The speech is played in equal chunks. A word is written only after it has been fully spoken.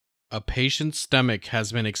A patient's stomach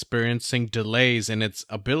has been experiencing delays in its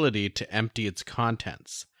ability to empty its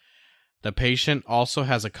contents. The patient also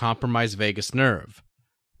has a compromised vagus nerve.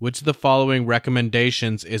 Which of the following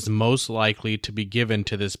recommendations is most likely to be given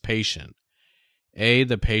to this patient? A.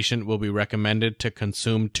 The patient will be recommended to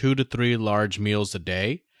consume 2 to 3 large meals a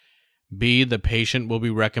day. B. The patient will be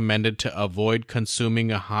recommended to avoid consuming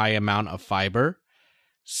a high amount of fiber.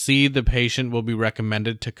 C. The patient will be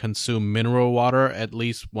recommended to consume mineral water at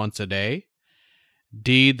least once a day.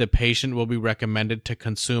 D. The patient will be recommended to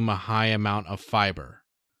consume a high amount of fiber.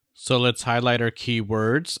 So let's highlight our key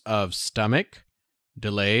words of stomach,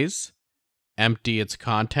 delays, empty its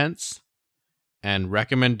contents, and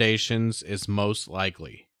recommendations is most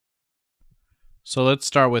likely. So let's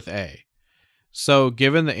start with A. So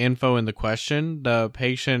given the info in the question, the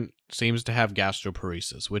patient seems to have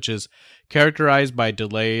gastroparesis, which is characterized by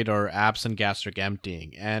delayed or absent gastric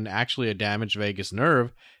emptying, and actually a damaged vagus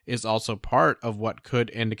nerve is also part of what could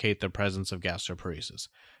indicate the presence of gastroparesis.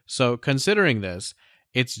 So considering this,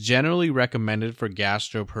 it's generally recommended for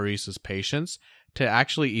gastroparesis patients to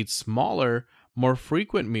actually eat smaller, more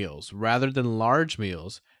frequent meals rather than large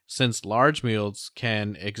meals, since large meals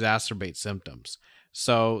can exacerbate symptoms.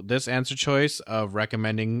 So this answer choice of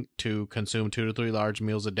recommending to consume 2 to 3 large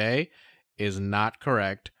meals a day is not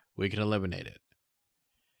correct. We can eliminate it.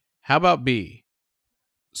 How about B?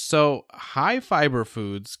 So high fiber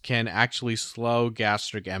foods can actually slow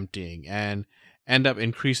gastric emptying and end up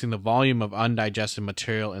increasing the volume of undigested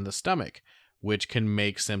material in the stomach, which can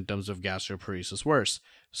make symptoms of gastroparesis worse.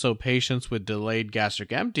 So patients with delayed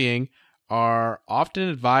gastric emptying are often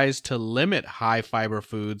advised to limit high fiber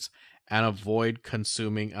foods and avoid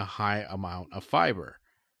consuming a high amount of fiber.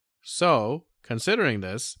 So, considering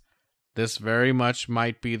this very much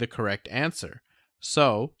might be the correct answer.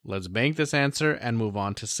 So, let's bank this answer and move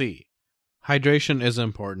on to C. Hydration is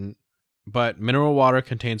important, but mineral water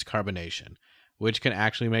contains carbonation, which can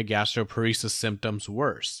actually make gastroparesis symptoms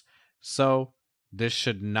worse. So, this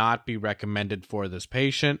should not be recommended for this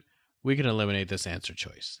patient. We can eliminate this answer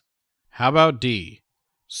choice. How about D?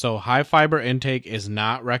 So high fiber intake is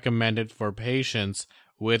not recommended for patients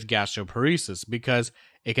with gastroparesis because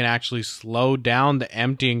it can actually slow down the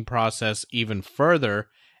emptying process even further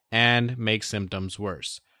and make symptoms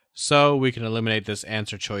worse. So we can eliminate this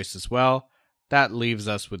answer choice as well. That leaves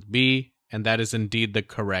us with B, and that is indeed the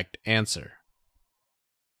correct answer.